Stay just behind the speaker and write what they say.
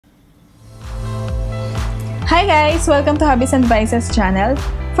Hi guys! Welcome to Hobbies and Devices channel.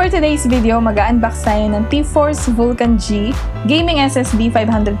 For today's video, mag-unbox tayo ng T-Force Vulcan G Gaming SSD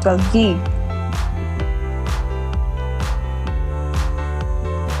 512GB.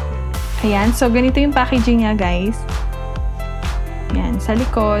 Ayan, so ganito yung packaging niya guys. Ayan, sa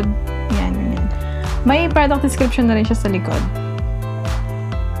likod. Ayan, ganyan. May product description na rin siya sa likod.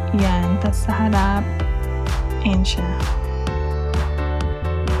 Ayan, tapos sa harap. Ayan siya.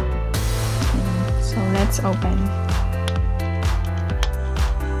 So, let's open.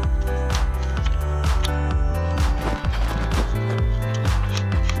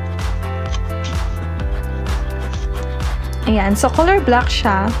 Ayan. So, color black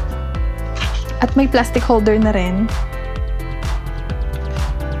siya. At may plastic holder na rin.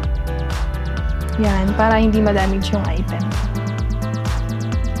 Yan. Para hindi ma-damage yung item.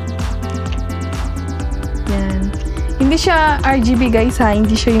 Yan. Hindi siya RGB guys ha.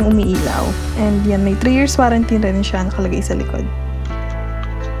 Hindi siya yung umiilaw. And yan. May 3 years warranty rin siya nakalagay sa likod.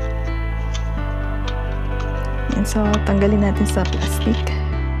 Yan. So, tanggalin natin sa plastic.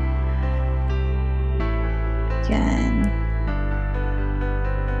 Yan.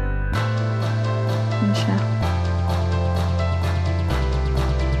 Yan siya.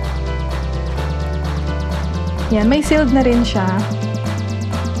 Yan. May sealed na rin siya.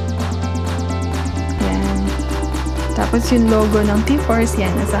 Tapos yung logo ng T-Force, yan,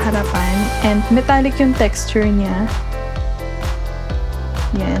 nasa harapan. And metallic yung texture niya.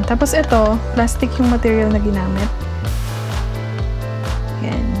 Yan. Tapos ito, plastic yung material na ginamit.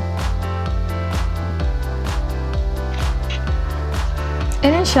 Yan.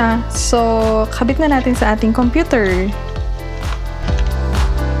 Ayan siya. So, kabit na natin sa ating computer.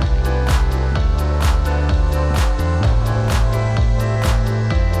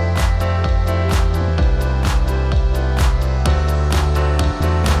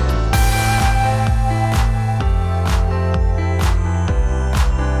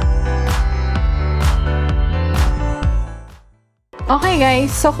 Okay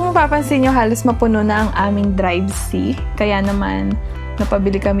guys, so kung mapapansin nyo, halos mapuno na ang aming drive C. Kaya naman,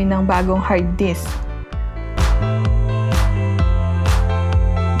 napabili kami ng bagong hard disk.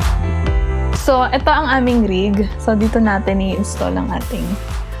 So, ito ang aming rig. So, dito natin i-install ang ating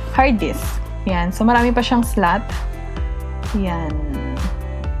hard disk. Yan. So, marami pa siyang slot. Yan.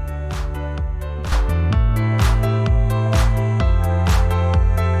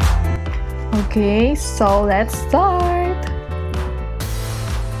 Okay, so let's start!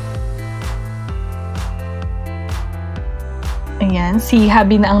 Ayan, si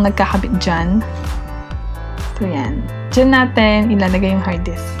Hobby na ang nagkakabit dyan. So, yan. Dyan natin ilalagay yung hard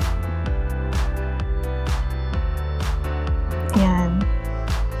disk. Ayan.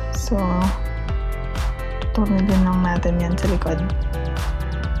 So, tutunin lang natin yan sa likod.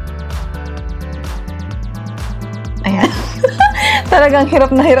 Ayan. Talagang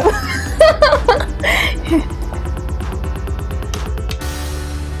hirap na hirap.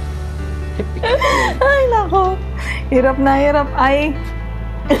 Ay, nako. Hirap na hirap. Ay.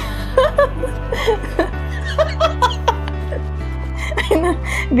 Ay na,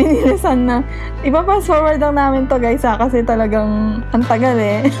 binilisan na. Ipa-fast forward lang namin to guys ha, kasi talagang ang tagal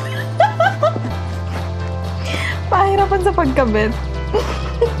eh. Pahirapan sa pagkabit.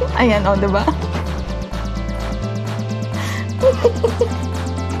 Ayan, o, diba?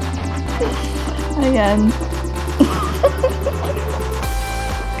 Ayan.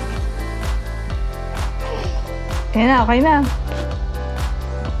 Ayan na, okay na.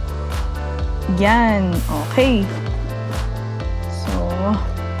 Yan, okay. So,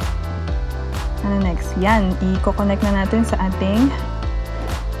 ano next? Yan, i-connect na natin sa ating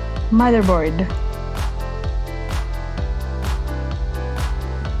motherboard.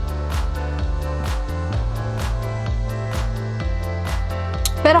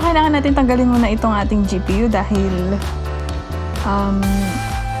 Pero kailangan natin tanggalin muna itong ating GPU dahil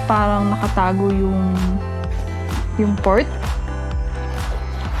parang nakatago yung port.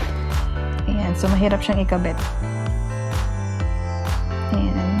 Ayan. So, mahirap siyang ikabit.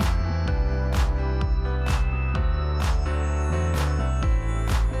 Ayan.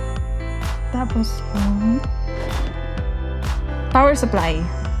 Tapos, yung power supply.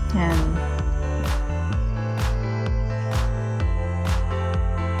 Ayan.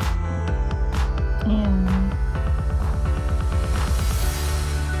 Ayan.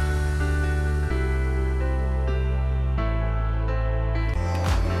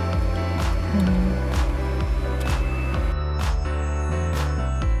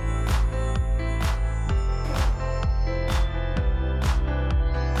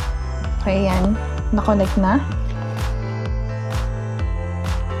 Okay, yan. Na-connect na.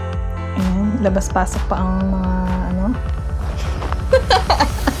 Ayan, labas-pasok pa ang mga ano.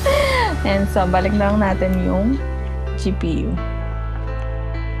 And so, balik na lang natin yung GPU.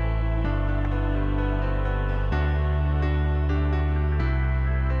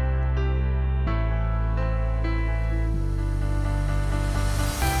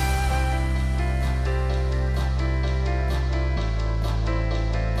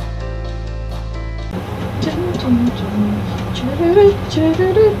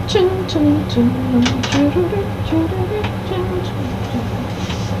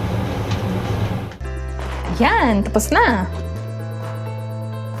 Yan, tapos na.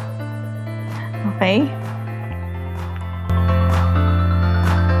 Okay.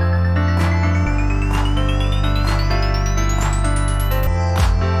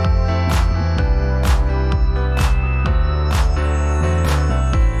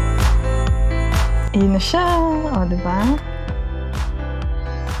 Ayun na siya. O, diba?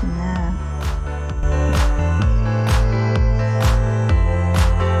 Na.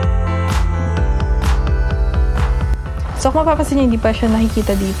 So, kung mapapansin niyo, hindi pa siya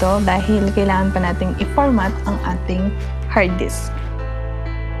nakikita dito dahil kailangan pa nating i-format ang ating hard disk.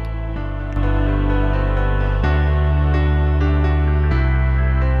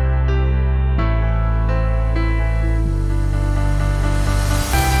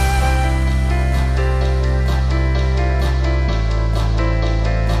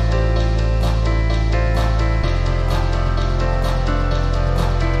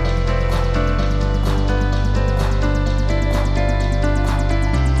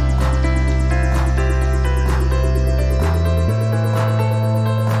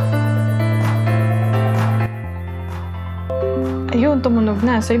 Ayun, tumunog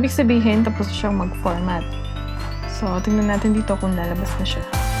na. So, ibig sabihin, tapos siyang mag-format. So, tingnan natin dito kung lalabas na siya.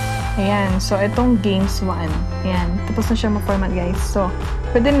 Ayan. So, itong games 1. Ayan. Tapos na siya mag-format, guys. So,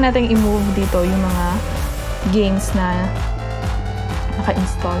 pwede na natin i-move dito yung mga games na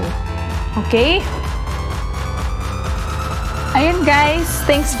naka-install. Okay? Ayan, guys.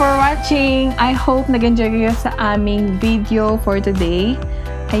 Thanks for watching. I hope nag-enjoy kayo sa aming video for today.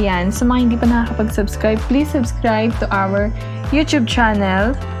 Ayan. Sa mga hindi pa nakakapag-subscribe, please subscribe to our YouTube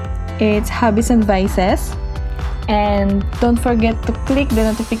channel. It's Hobbies and Vices. And don't forget to click the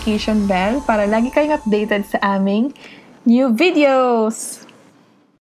notification bell para lagi kayong updated sa aming new videos.